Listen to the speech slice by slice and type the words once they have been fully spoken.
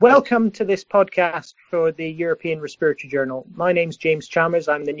Welcome to this podcast for the European Respiratory Journal. My name's James Chalmers.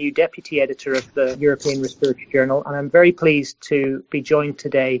 I'm the new Deputy Editor of the European Respiratory Journal, and I'm very pleased to be joined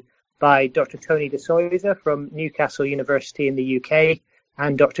today by Dr. Tony de Soysa from Newcastle University in the UK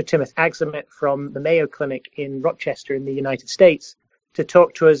and Dr. Timothy Agzamet from the Mayo Clinic in Rochester in the United States to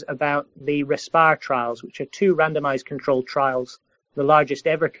talk to us about the RESPIRE trials, which are two randomized controlled trials, the largest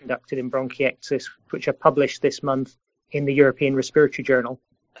ever conducted in bronchiectasis, which are published this month in the European Respiratory Journal.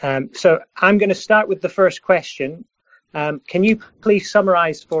 So I'm going to start with the first question. Can you please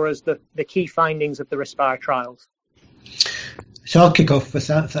summarize for us the key findings of the RESPIRE trials? So I'll kick off with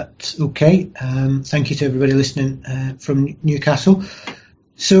that, if that's okay. Thank you to everybody listening from Newcastle.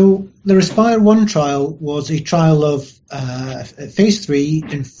 So the RESPIRE 1 trial was a trial of phase 3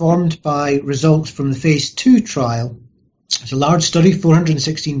 informed by results from the phase 2 trial. It's a large study,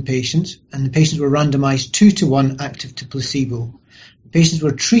 416 patients, and the patients were randomized 2-to-1 active to placebo. Patients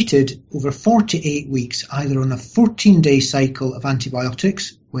were treated over 48 weeks, either on a 14-day cycle of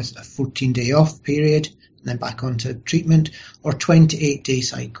antibiotics with a 14-day off period and then back onto treatment, or 28-day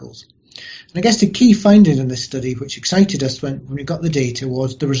cycles. And I guess the key finding in this study, which excited us when we got the data,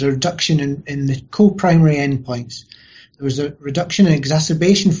 was there was a reduction in the co-primary endpoints. There was a reduction in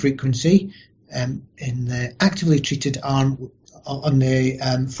exacerbation frequency in the actively treated arm on the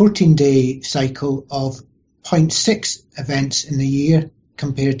 14-day cycle of 0.6 events in the year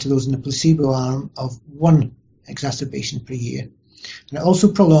compared to those in the placebo arm of 1 exacerbation per year. And it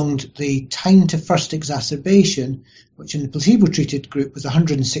also prolonged the time to first exacerbation, which in the placebo-treated group was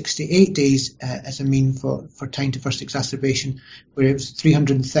 168 days as a mean for time to first exacerbation, where it was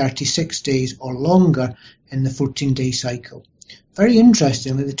 336 days or longer in the 14-day cycle. Very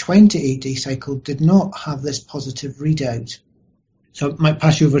interestingly, the 28-day cycle did not have this positive readout. So I might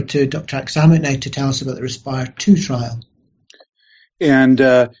pass you over to Dr. Agzamet now to tell us about the RESPIRE 2 trial. And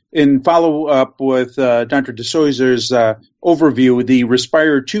in follow-up with Dr. de Soysa's overview, the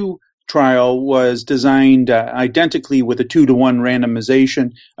RESPIRE 2 trial was designed identically with a 2-to-1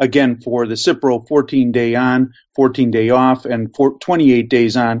 randomization, again for the Cipro 14-day on, 14-day off, and 28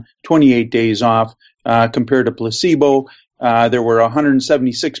 days on, 28 days off, compared to placebo. There were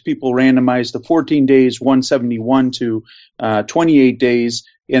 176 people randomized to 14 days, 171 to 28 days,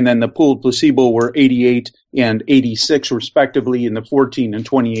 and then the pooled placebo were 88 and 86 respectively in the 14 and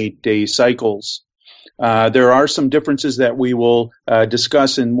 28 day cycles. There are some differences that we will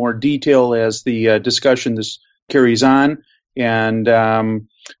discuss in more detail as the discussion carries on, and both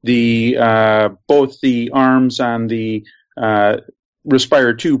the arms on the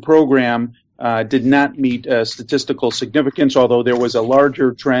RESPIRE 2 program did not meet statistical significance, although there was a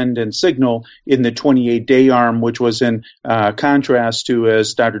larger trend and signal in the 28-day arm, which was in contrast to,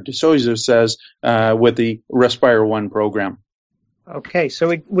 as Dr. de Soysa says, with the RESPIRE 1 program. Okay,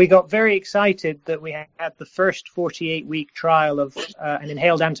 so we got very excited that we had the first 48-week trial of an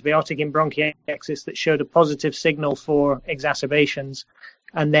inhaled antibiotic in bronchiectasis that showed a positive signal for exacerbations,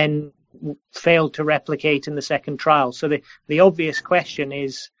 and then failed to replicate in the second trial. So the obvious question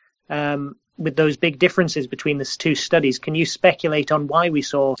is, with those big differences between the two studies, can you speculate on why we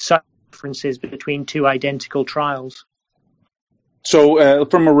saw such differences between two identical trials? So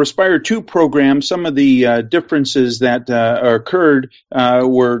from a RESPIRE 2 program, some of the differences that occurred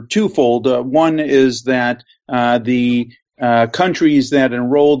were twofold. One is that the countries that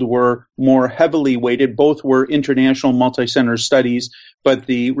enrolled were more heavily weighted. Both were international multi-center studies, but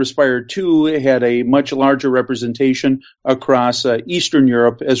the RESPIRE 2 had a much larger representation across Eastern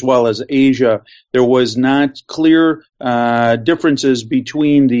Europe as well as Asia. There was not clear differences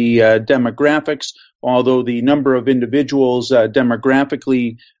between the demographics, although the number of individuals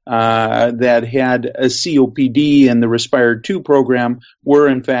demographically that had a COPD in the RESPIRE 2 program were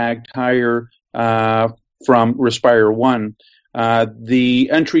in fact higher from RESPIRE 1. The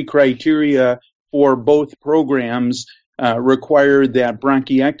entry criteria for both programs required that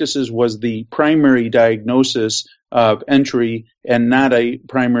bronchiectasis was the primary diagnosis of entry and not a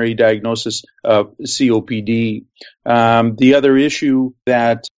primary diagnosis of COPD. The other issue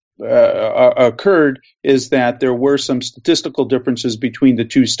that occurred is that there were some statistical differences between the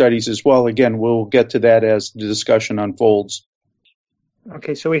two studies as well. Again, we'll get to that as the discussion unfolds.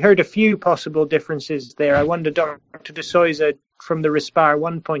 Okay, so we heard a few possible differences there. I wonder, Dr. de Soysa, from the RESPIRE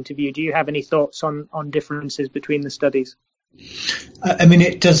 1 point of view, do you have any thoughts on differences between the studies? I mean,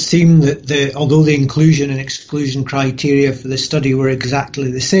 it does seem that although the inclusion and exclusion criteria for the study were exactly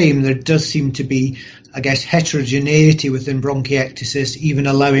the same, there does seem to be heterogeneity within bronchiectasis, even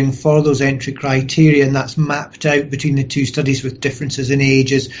allowing for those entry criteria, and that's mapped out between the two studies with differences in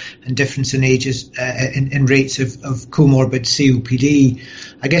ages and difference in ages in rates of comorbid COPD.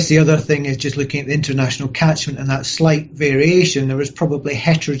 I guess the other thing is just looking at the international catchment and that slight variation. There was probably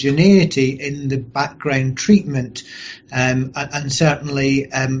heterogeneity in the background treatment, and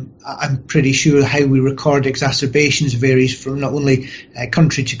certainly I'm pretty sure how we record exacerbations varies from not only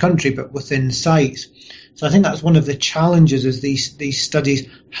country to country but within sites. So I think that's one of the challenges is these studies,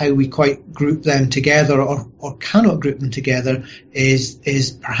 how we quite group them together or cannot group them together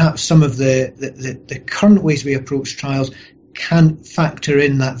is perhaps some of the current ways we approach trials can factor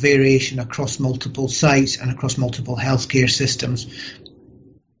in that variation across multiple sites and across multiple healthcare systems.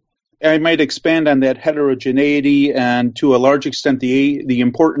 I might expand on that heterogeneity and to a large extent the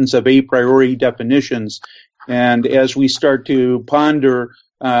importance of a priori definitions. And as we start to ponder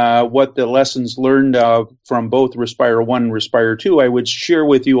what the lessons learned from both Respire 1 and Respire 2, I would share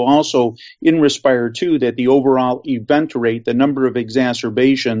with you also in Respire 2 that the overall event rate, the number of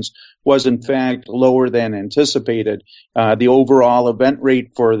exacerbations, was in fact lower than anticipated. The overall event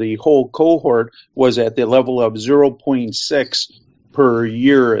rate for the whole cohort was at the level of 0.6 per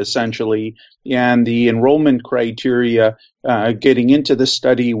year, essentially, and the enrollment criteria getting into the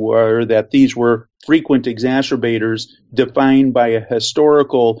study were that these were frequent exacerbators defined by a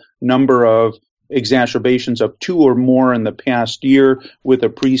historical number of exacerbations of 2 or more in the past year with a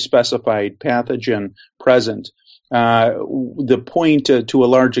pre-specified pathogen present. The point to a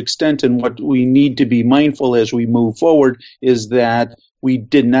large extent and what we need to be mindful as we move forward is that we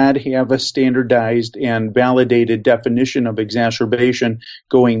did not have a standardized and validated definition of exacerbation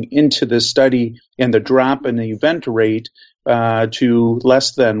going into the study, and the drop in the event rate to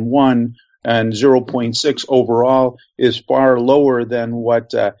less than 1 and 0.6 overall is far lower than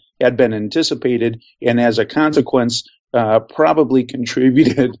what had been anticipated, and as a consequence, probably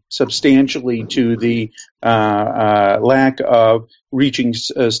contributed substantially to the lack of reaching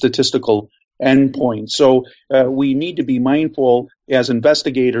statistical endpoints. So we need to be mindful as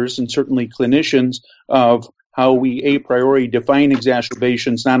investigators and certainly clinicians of how we a priori define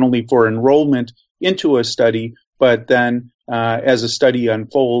exacerbations, not only for enrollment into a study, but then as a study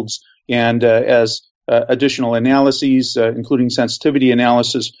unfolds and as additional analyses, including sensitivity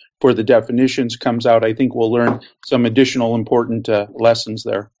analysis for the definitions comes out, I think we'll learn some additional important lessons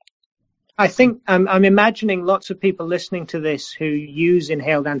there. I think I'm imagining lots of people listening to this who use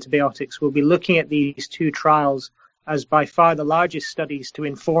inhaled antibiotics will be looking at these two trials as by far the largest studies to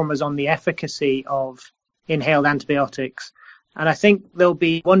inform us on the efficacy of inhaled antibiotics. And I think they'll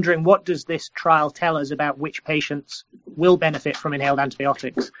be wondering, what does this trial tell us about which patients will benefit from inhaled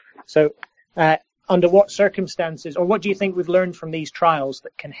antibiotics? So under what circumstances, or what do you think we've learned from these trials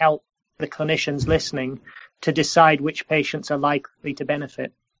that can help the clinicians listening to decide which patients are likely to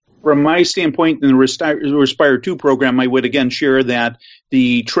benefit? From my standpoint in the Respire 2 program, I would again share that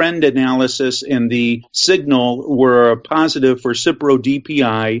the trend analysis and the signal were positive for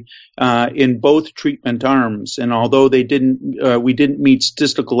Cipro-DPI in both treatment arms. And although we didn't meet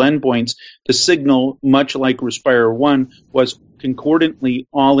statistical endpoints, the signal, much like Respire 1, was concordantly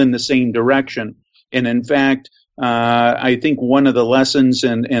all in the same direction. And in fact, I think one of the lessons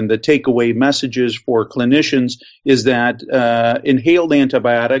and the takeaway messages for clinicians is that inhaled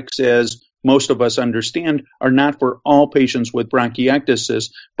antibiotics, as most of us understand, are not for all patients with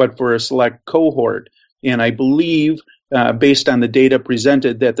bronchiectasis, but for a select cohort. And I believe, based on the data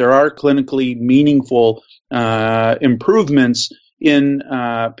presented, that there are clinically meaningful improvements in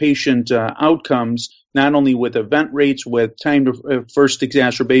patient outcomes, not only with event rates, with time to first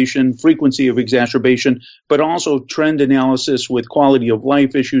exacerbation, frequency of exacerbation, but also trend analysis with quality of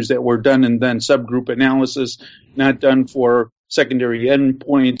life issues that were done, and then subgroup analysis, not done for secondary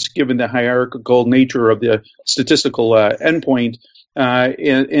endpoints, given the hierarchical nature of the statistical endpoint.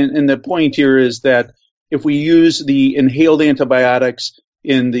 And the point here is that if we use the inhaled antibiotics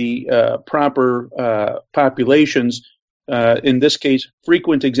in the proper populations, in this case,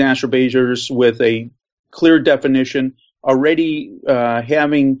 frequent exacerbators with a clear definition, already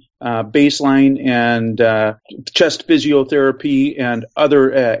having baseline and chest physiotherapy and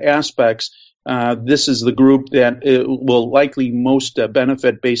other aspects, this is the group that will likely most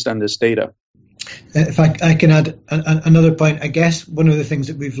benefit based on this data. If I can add another point, I guess one of the things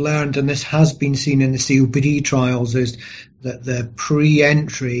that we've learned, and this has been seen in the COPD trials, is that the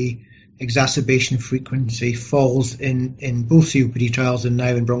pre-entry exacerbation frequency falls in both COPD trials and now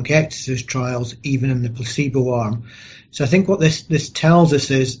in bronchiectasis trials, even in the placebo arm. So I think what this tells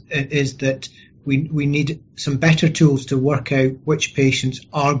us is that we need some better tools to work out which patients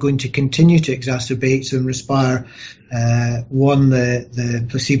are going to continue to exacerbate. So in Respire 1, the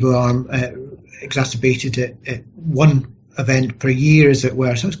placebo arm exacerbated at one event per year, as it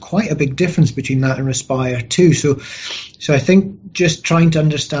were. So it's quite a big difference between that and Respire 2. So I think just trying to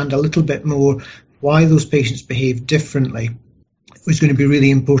understand a little bit more why those patients behave differently was going to be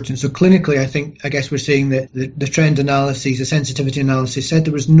really important. So clinically, I guess we're saying that the trend analyses, the sensitivity analysis said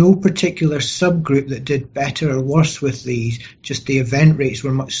there was no particular subgroup that did better or worse with these, just the event rates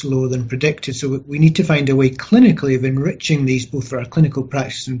were much slower than predicted. So we need to find a way clinically of enriching these, both for our clinical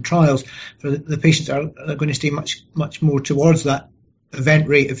practice and trials, for the patients are going to stay much more towards that event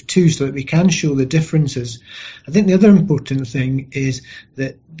rate of 2, so that we can show the differences. I think the other important thing is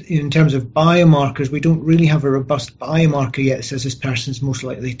that in terms of biomarkers, we don't really have a robust biomarker yet that says this person's most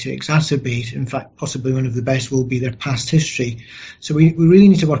likely to exacerbate. In fact, possibly one of the best will be their past history. So we really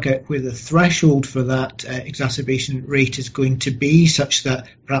need to work out where the threshold for that exacerbation rate is going to be, such that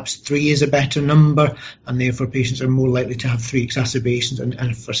perhaps 3 is a better number, and therefore patients are more likely to have 3 exacerbations,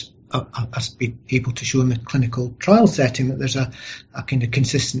 and for us be able to show in the clinical trial setting that there's a kind of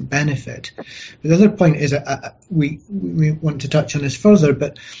consistent benefit. But the other point is we want to touch on this further,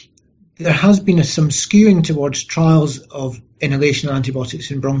 but there has been some skewing towards trials of inhalation antibiotics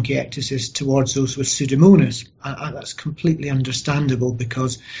in bronchiectasis towards those with Pseudomonas. And that's completely understandable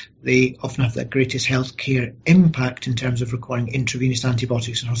because they often have the greatest healthcare impact in terms of requiring intravenous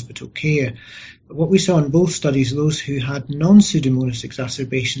antibiotics and hospital care. But what we saw in both studies, those who had non-Pseudomonas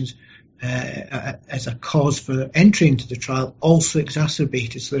exacerbations as a cause for entry into the trial also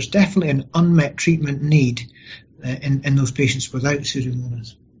exacerbated. So there's definitely an unmet treatment need in those patients without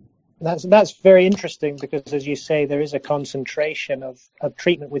Pseudomonas. That's very interesting because, as you say, there is a concentration of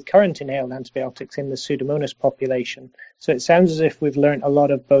treatment with current inhaled antibiotics in the Pseudomonas population. So it sounds as if we've learned a lot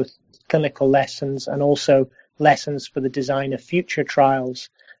of both clinical lessons and also lessons for the design of future trials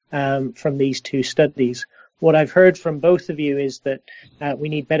from these 2 studies. What I've heard from both of you is that we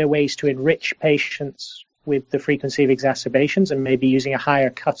need better ways to enrich patients with the frequency of exacerbations, and maybe using a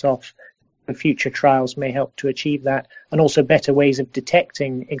higher cutoff for future trials may help to achieve that, and also better ways of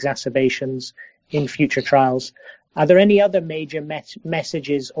detecting exacerbations in future trials. Are there any other major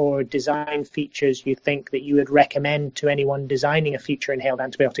messages or design features you think that you would recommend to anyone designing a future inhaled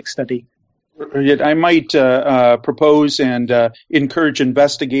antibiotic study? I might propose and encourage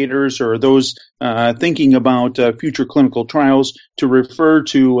investigators or those thinking about future clinical trials to refer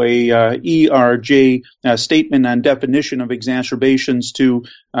to a ERJ statement on definition of exacerbations to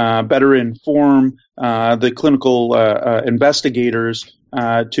better inform the clinical investigators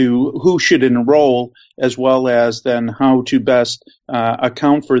to who should enroll, as well as then how to best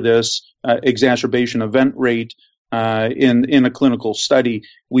account for this exacerbation event rate in a clinical study.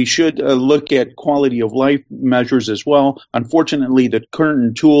 We should look at quality of life measures as well. Unfortunately, the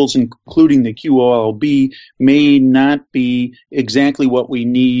current tools, including the QOL-B, may not be exactly what we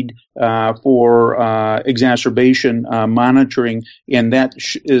need for exacerbation monitoring, and that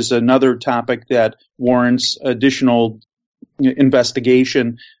is another topic that warrants additional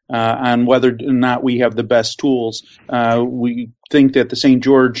investigation on whether or not we have the best tools. We think that the St.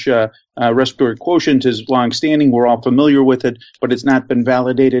 George respiratory quotient is long-standing. We're all familiar with it, but it's not been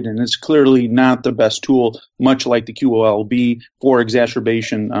validated, and it's clearly not the best tool, much like the QOL-B, for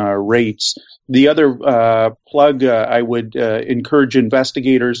exacerbation rates. The other plug I would encourage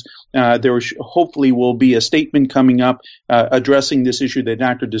investigators, there hopefully will be a statement coming up addressing this issue that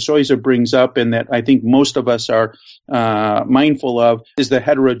Dr. De Souza brings up, and that I think most of us are mindful of, is the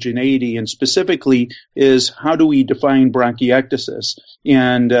heterogeneity, and specifically is how do we define bronchiectasis?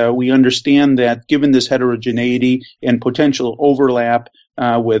 And we understand that given this heterogeneity and potential overlap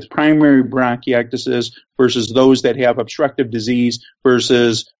with primary bronchiectasis versus those that have obstructive disease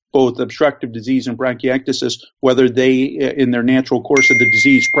versus both obstructive disease and bronchiectasis, whether they, in their natural course of the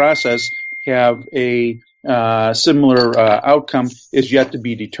disease process, have a similar outcome is yet to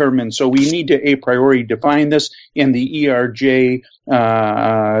be determined. So we need to a priori define this, and the ERJ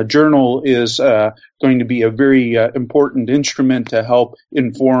journal is going to be a very important instrument to help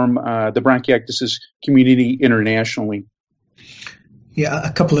inform the bronchiectasis community internationally. Yeah,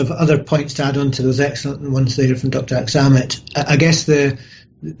 a couple of other points to add on to those excellent ones there from Dr. Aksamit. I guess the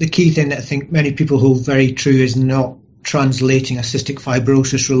key thing that I think many people hold very true is not translating a cystic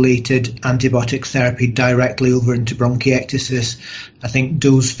fibrosis-related antibiotic therapy directly over into bronchiectasis. I think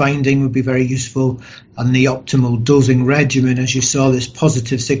dose finding would be very useful, and the optimal dosing regimen, as you saw this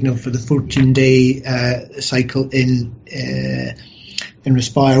positive signal for the 14-day cycle in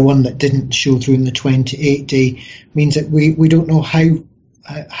Respire 1 that didn't show through in the 28-day, means that we don't know how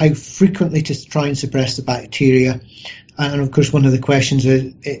how frequently to try and suppress the bacteria. And of course, one of the questions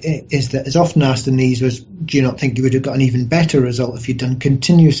is that is often asked in these was, do you not think you would have got an even better result if you'd done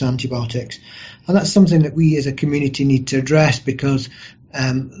continuous antibiotics? And that's something that we as a community need to address, because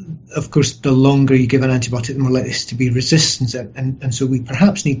of course, the longer you give an antibiotic, the more likely it is to be resistance. And so we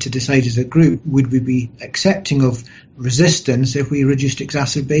perhaps need to decide as a group, would we be accepting of resistance if we reduced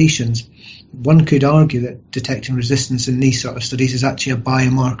exacerbations? One could argue that detecting resistance in these sort of studies is actually a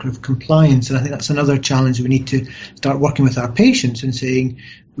biomarker of compliance. And I think that's another challenge we need to start working with our patients and saying,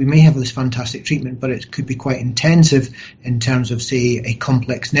 we may have this fantastic treatment, but it could be quite intensive in terms of, say, a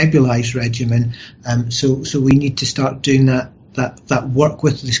complex nebulized regimen. So we need to start doing that work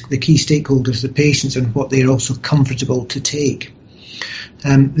with the key stakeholders, the patients, and what they're also comfortable to take.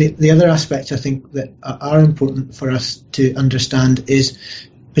 The other aspects I think that are important for us to understand is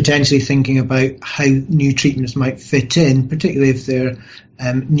potentially thinking about how new treatments might fit in, particularly if they're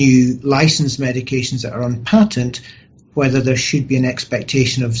new licensed medications that are on patent, whether there should be an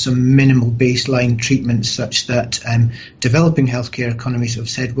expectation of some minimal baseline treatments such that developing healthcare economies have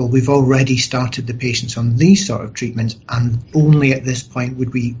said, well, we've already started the patients on these sort of treatments, and only at this point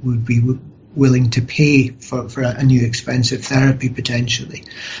would we be willing to pay for a new expensive therapy potentially.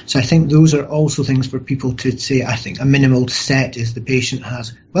 So I think those are also things for people to say. I think a minimal set is the patient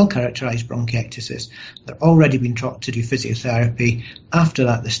has well-characterised bronchiectasis. They're already been taught to do physiotherapy. After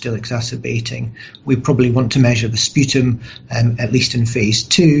that, they're still exacerbating. We probably want to measure the sputum, at least in phase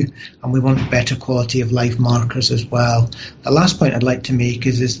 2, and we want better quality of life markers as well. The last point I'd like to make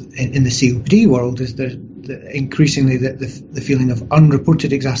is in the COPD world is increasingly the feeling of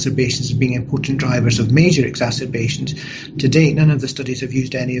unreported exacerbations as being important drivers of major exacerbations. To date, none of the studies have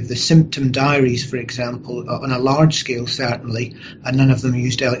used any of the symptom diaries, for example, on a large scale certainly, and none of them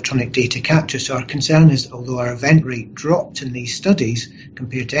used electronic data capture. So our concern is that although our event rate dropped in these studies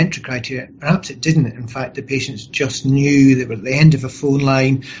compared to entry criteria, perhaps it didn't. In fact, the patients just knew they were at the end of a phone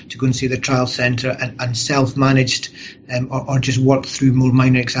line to go and see the trial centre and self-managed or just worked through more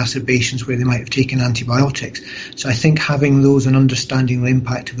minor exacerbations where they might have taken antibiotics. So I think having those and understanding the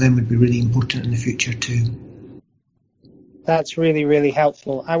impact of them would be really important in the future too. That's really, really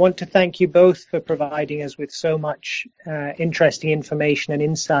helpful. I want to thank you both for providing us with so much interesting information and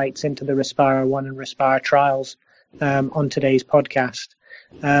insights into the Respire 1 and Respire trials on today's podcast.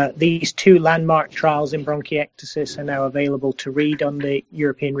 These two landmark trials in bronchiectasis are now available to read on the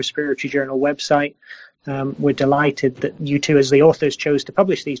European Respiratory Journal website. We're delighted that you two, as the authors, chose to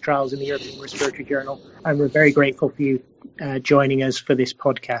publish these trials in the European Respiratory Journal, and we're very grateful for you joining us for this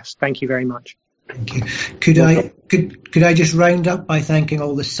podcast. Thank you very much. Thank you. Could I just round up by thanking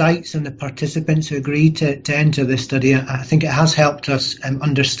all the sites and the participants who agreed to enter this study? I think it has helped us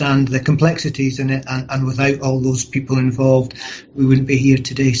understand the complexities in it, and without all those people involved, we wouldn't be here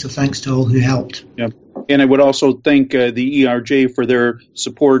today. So thanks to all who helped. Yeah. And I would also thank the ERJ for their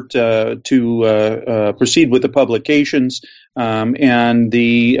support to proceed with the publications and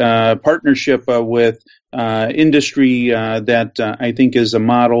the partnership with industry that I think is a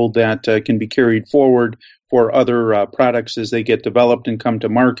model that can be carried forward for other products as they get developed and come to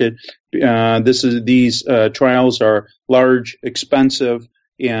market. These trials are large, expensive,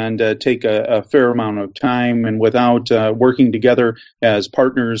 and take a fair amount of time, and without working together as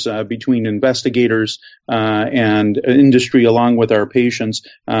partners between investigators and industry along with our patients,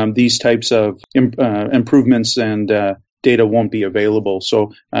 these types of improvements and data won't be available.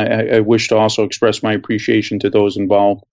 So I wish to also express my appreciation to those involved.